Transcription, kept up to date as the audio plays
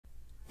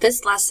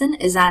This lesson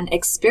is on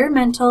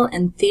experimental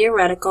and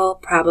theoretical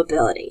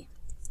probability.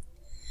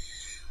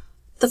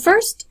 The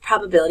first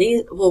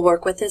probability we'll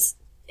work with is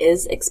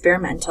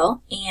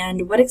experimental,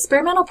 and what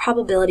experimental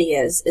probability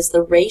is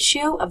the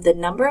ratio of the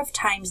number of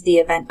times the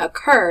event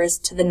occurs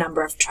to the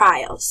number of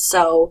trials.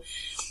 So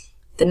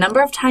the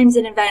number of times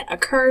an event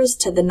occurs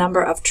to the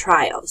number of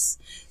trials.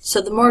 So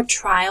the more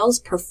trials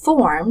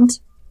performed,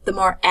 the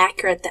more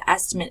accurate the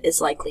estimate is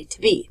likely to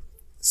be.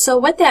 So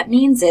what that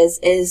means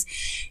is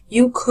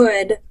you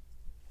could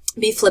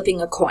be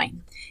flipping a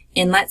coin.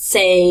 And let's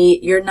say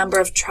your number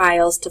of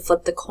trials to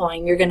flip the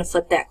coin, you're going to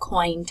flip that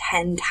coin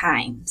 10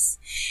 times.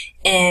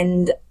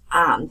 And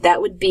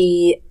that would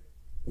be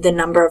the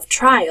number of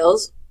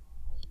trials,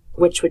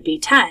 which would be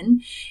 10.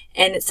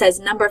 And it says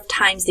number of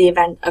times the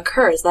event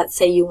occurs. Let's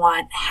say you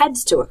want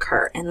heads to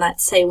occur. And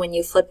let's say when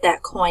you flip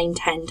that coin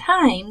 10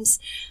 times,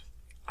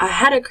 a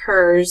head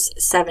occurs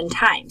 7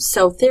 times.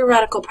 So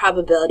theoretical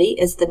probability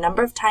is the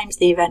number of times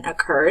the event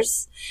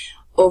occurs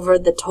over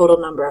the total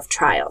number of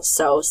trials.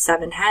 So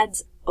 7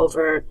 heads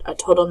over a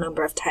total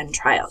number of 10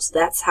 trials.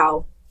 That's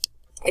how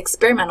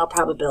experimental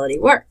probability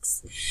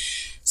works.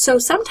 So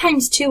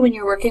sometimes too, when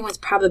you're working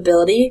with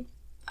probability,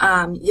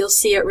 you'll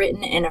see it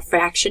written in a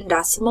fraction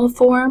decimal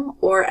form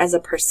or as a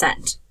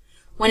percent.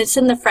 When it's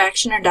in the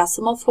fraction or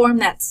decimal form,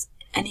 that's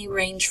any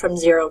range from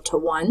 0 to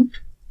 1.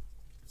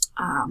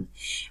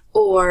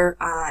 Or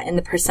in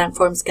the percent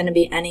form, it's going to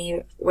be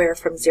anywhere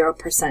from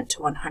 0% to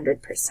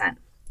 100%.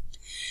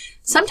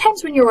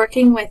 Sometimes when you're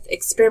working with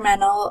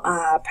experimental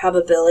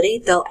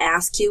probability, they'll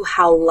ask you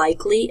how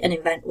likely an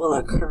event will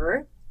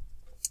occur.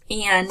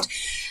 And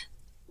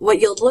what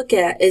you'll look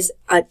at is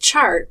a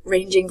chart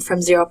ranging from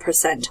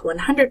 0% to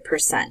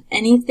 100%.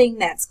 Anything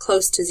that's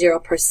close to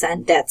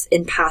 0%, that's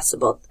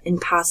impossible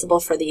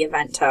for the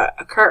event to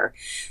occur.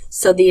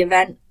 So the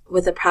event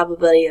with a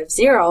probability of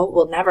 0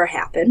 will never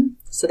happen,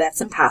 so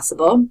that's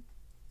impossible.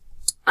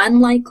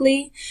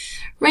 Unlikely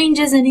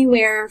ranges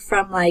anywhere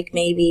from like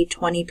maybe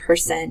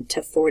 20%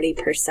 to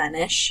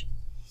 40%-ish.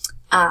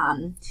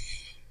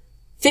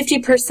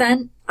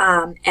 50%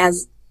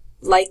 as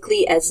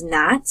likely as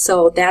not,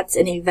 so that's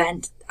an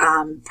event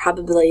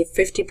probability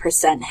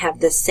 50%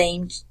 have the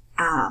same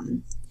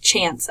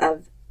chance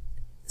of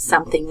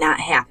something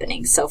not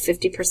happening. So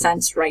 50%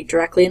 is right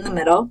directly in the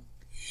middle.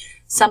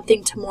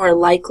 Something to more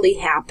likely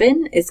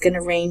happen is going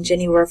to range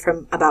anywhere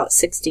from about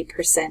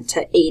 60%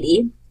 to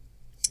 80%.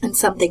 And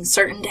something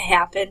certain to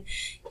happen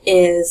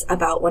is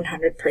about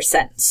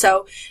 100%.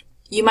 So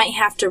you might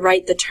have to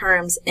write the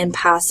terms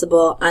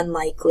impossible,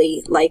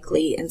 unlikely,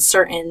 likely, and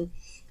certain.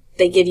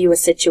 They give you a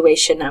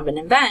situation of an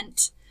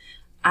event,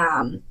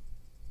 and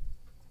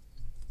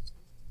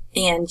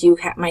you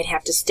might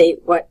have to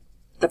state what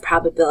the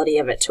probability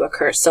of it to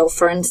occur. So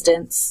for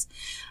instance,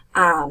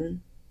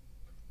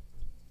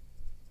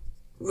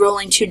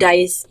 rolling 2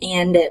 dice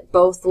and it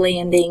both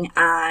landing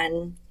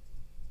on,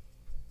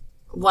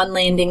 one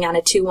landing on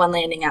a 2, one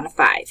landing on a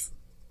 5.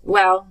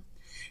 Well,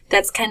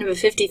 that's kind of a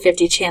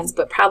 50-50 chance,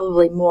 but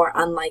probably more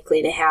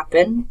unlikely to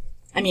happen.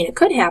 I mean, it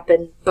could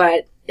happen,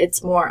 but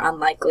it's more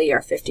unlikely, or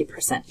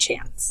 50%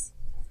 chance.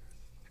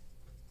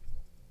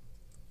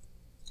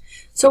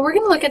 So we're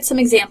going to look at some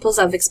examples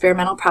of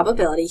experimental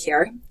probability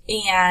here.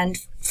 And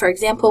for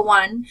example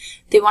 1,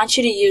 they want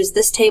you to use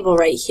this table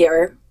right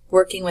here,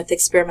 working with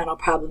experimental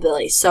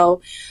probability.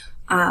 So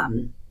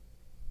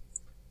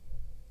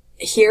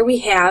here we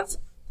have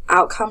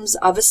outcomes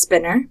of a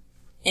spinner,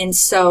 and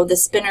so the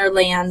spinner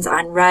lands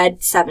on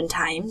red 7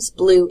 times,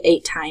 blue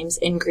 8 times,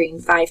 and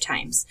green 5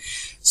 times.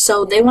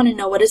 So they want to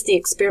know what is the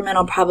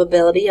experimental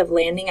probability of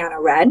landing on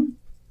a red.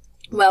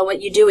 Well,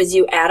 what you do is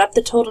you add up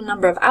the total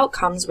number of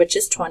outcomes, which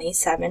is 20.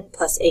 7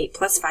 plus 8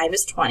 plus 5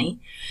 is 20,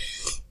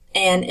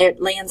 and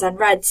it lands on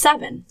red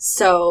 7.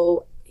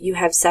 So you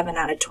have 7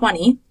 out of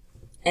 20,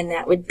 and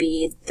that would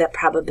be the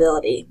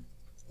probability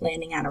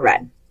landing on a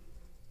red.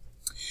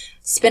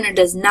 Spinner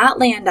does not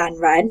land on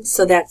red,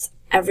 so that's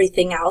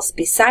everything else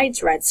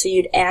besides red. So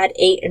you'd add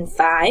 8 and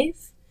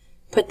 5,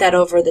 put that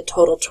over the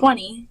total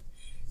 20,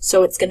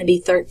 so it's going to be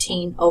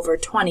 13 over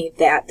 20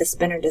 that the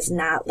spinner does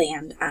not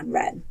land on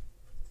red.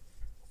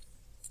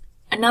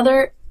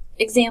 Another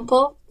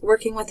example,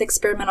 working with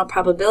experimental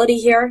probability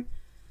here,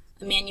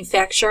 a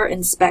manufacturer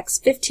inspects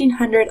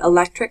 1,500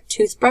 electric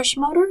toothbrush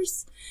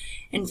motors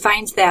and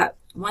finds that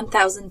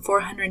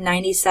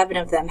 1,497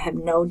 of them have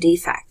no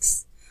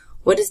defects.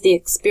 What is the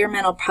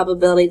experimental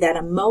probability that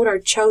a motor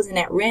chosen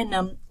at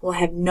random will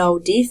have no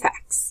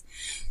defects?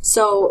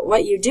 So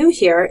what you do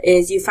here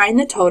is you find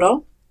the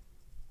total,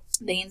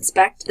 they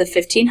inspect the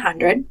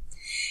 1,500,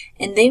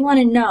 and they want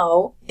to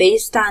know,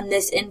 based on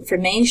this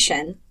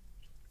information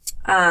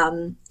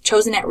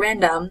chosen at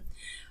random,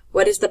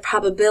 what is the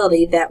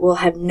probability that will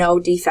have no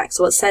defects?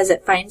 Well, it says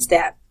it finds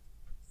that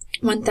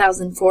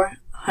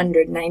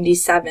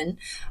 1,497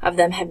 of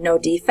them have no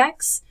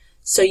defects.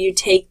 So you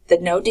take the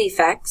no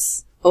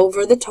defects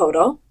over the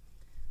total,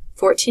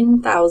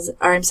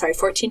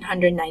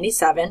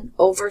 1,497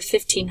 over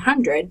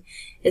 1,500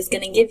 is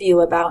going to give you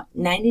about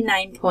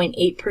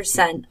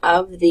 99.8%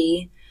 of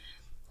the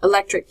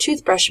electric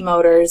toothbrush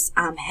motors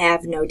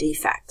have no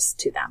defects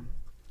to them.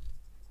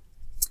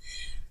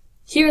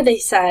 Here they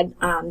said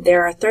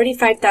there are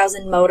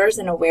 35,000 motors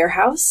in a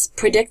warehouse.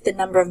 Predict the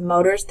number of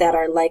motors that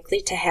are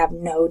likely to have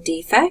no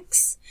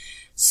defects.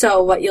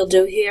 So what you'll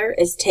do here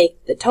is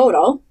take the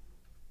total,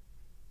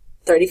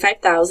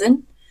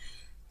 35,000,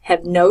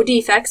 have no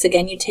defects.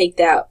 Again, you take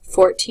that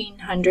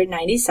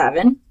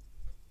 1,497.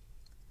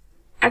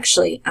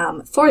 Actually,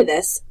 for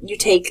this, you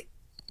take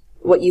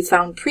what you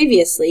found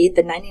previously,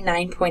 the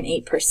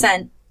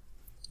 99.8%,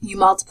 you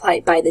multiply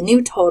it by the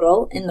new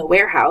total in the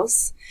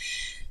warehouse,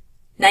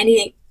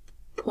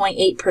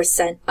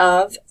 98.8%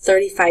 of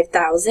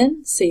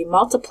 35,000. So you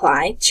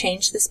multiply,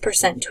 change this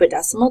percent to a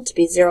decimal to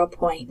be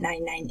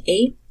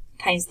 0.998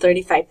 times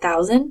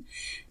 35,000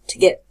 to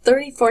get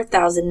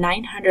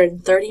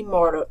 34,930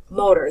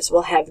 motors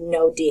will have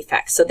no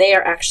defects. So they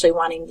are actually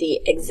wanting the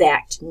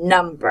exact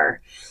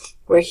number,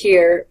 where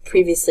here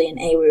previously in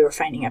A we were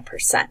finding a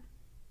percent.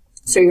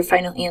 So your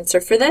final answer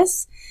for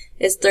this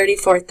is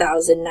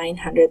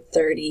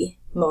 34,930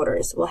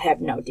 motors will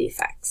have no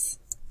defects.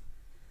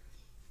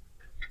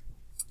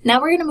 Now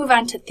we're going to move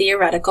on to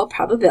theoretical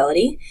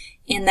probability,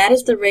 and that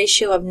is the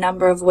ratio of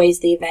number of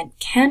ways the event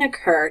can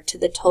occur to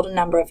the total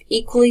number of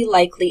equally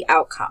likely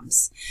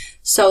outcomes.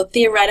 So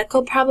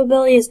theoretical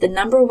probability is the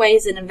number of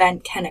ways an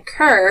event can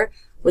occur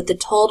with the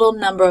total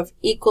number of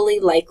equally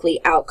likely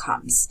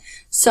outcomes.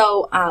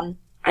 So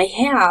I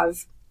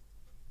have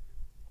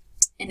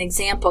an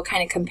example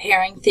kind of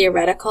comparing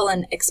theoretical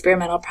and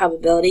experimental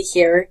probability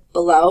here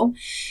below.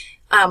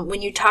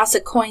 When you toss a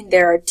coin,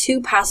 there are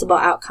two possible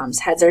outcomes,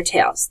 heads or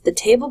tails. The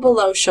table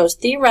below shows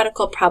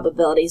theoretical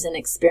probabilities and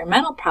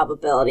experimental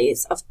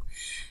probabilities of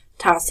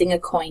tossing a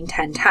coin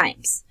 10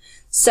 times.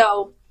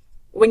 So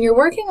when you're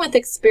working with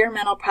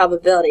experimental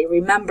probability,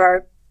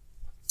 remember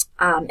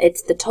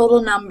it's the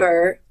total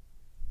number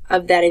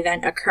of that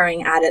event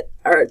occurring out of,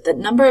 or the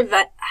number of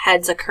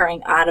heads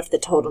occurring out of the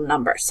total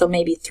number. So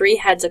maybe 3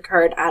 heads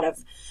occurred out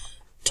of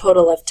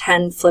total of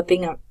 10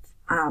 flipping of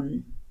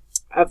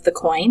the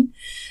coin.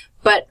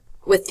 But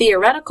with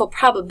theoretical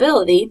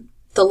probability,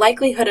 the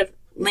likelihood of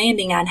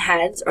landing on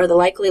heads or the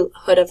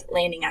likelihood of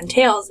landing on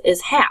tails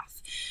is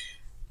half.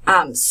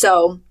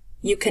 So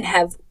you can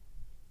have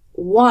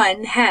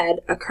 1 head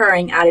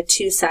occurring out of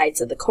 2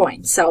 sides of the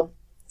coin. So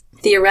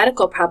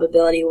theoretical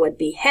probability would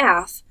be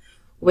half,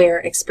 where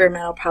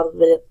experimental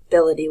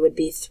probability would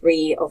be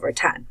 3 over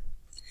 10.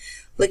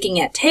 Looking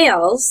at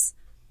tails,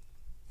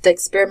 the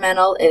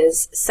experimental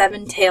is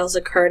 7 tails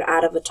occurred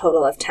out of a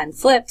total of 10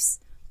 flips.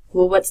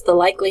 Well, what's the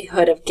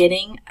likelihood of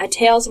getting a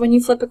tails when you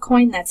flip a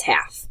coin? That's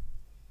half,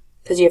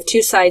 because you have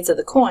 2 sides of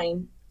the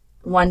coin,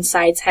 one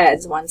side's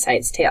heads, one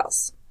side's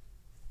tails.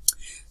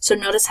 So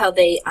notice how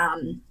they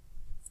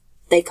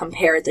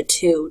compare the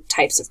 2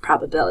 types of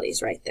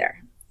probabilities right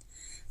there.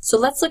 So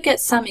let's look at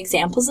some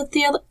examples of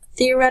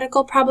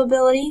theoretical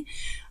probability.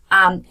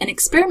 An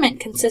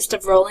experiment consists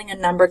of rolling a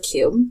number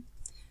cube.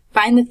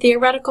 Find the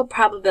theoretical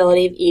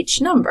probability of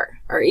each number,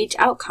 or each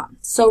outcome.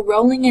 So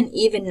rolling an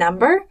even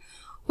number,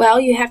 well,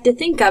 you have to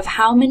think of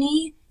how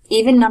many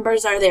even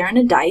numbers are there in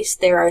a dice.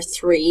 There are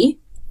 3.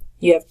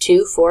 You have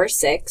 2, 4,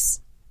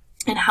 6.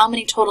 And how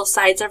many total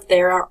sides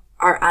are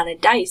on a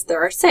dice?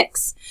 There are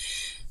 6.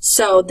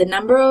 So the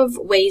number of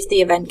ways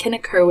the event can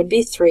occur would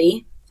be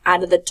 3.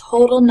 Out of the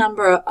total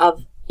number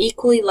of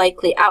equally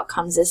likely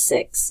outcomes is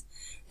 6.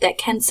 That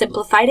can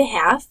simplify to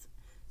half.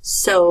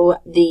 So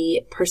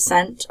the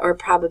percent or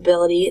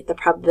probability, the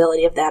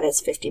probability of that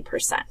is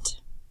 50%.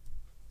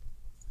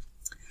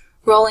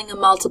 Rolling a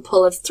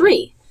multiple of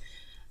 3.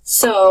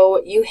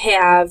 So you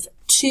have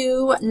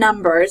 2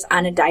 numbers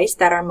on a dice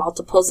that are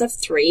multiples of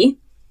 3,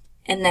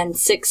 and then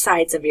 6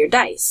 sides of your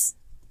dice.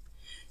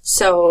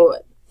 So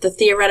the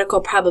theoretical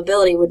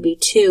probability would be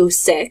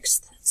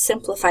 2/6.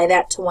 Simplify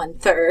that to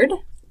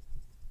 1/3.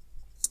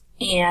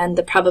 And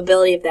the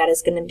probability of that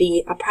is going to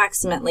be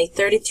approximately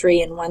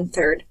 33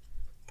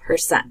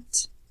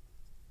 1/3%.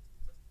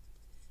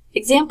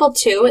 Example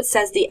 2, it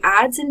says the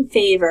odds in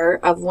favor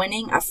of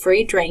winning a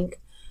free drink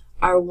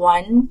are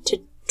 1 to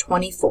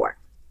 24.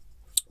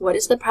 What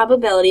is the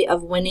probability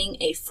of winning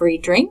a free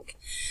drink?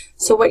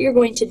 So what you're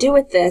going to do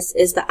with this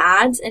is the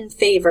odds in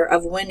favor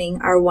of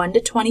winning are 1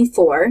 to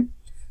 24.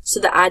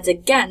 So the odds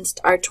against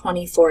are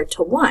 24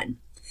 to 1.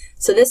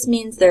 So this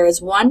means there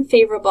is 1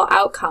 favorable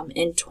outcome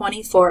in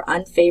 24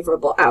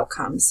 unfavorable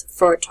outcomes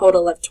for a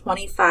total of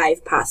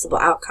 25 possible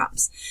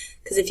outcomes.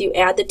 Because if you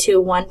add the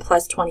two, 1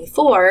 plus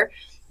 24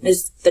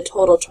 is the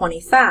total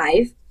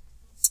 25.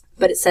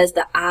 But it says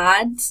the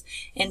odds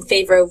in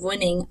favor of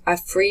winning a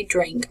free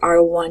drink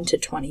are 1 to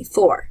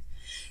 24.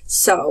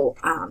 So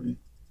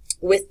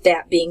with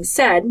that being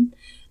said,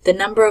 the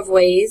number of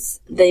ways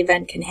the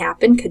event can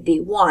happen could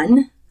be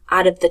 1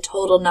 out of the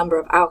total number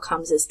of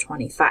outcomes is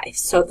 25.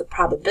 So the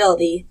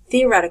probability,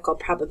 theoretical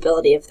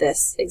probability of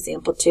this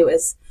example 2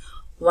 is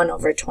 1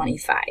 over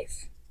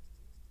 25.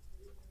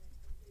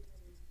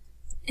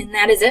 And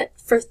that is it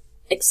for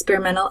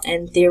experimental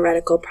and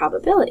theoretical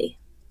probability.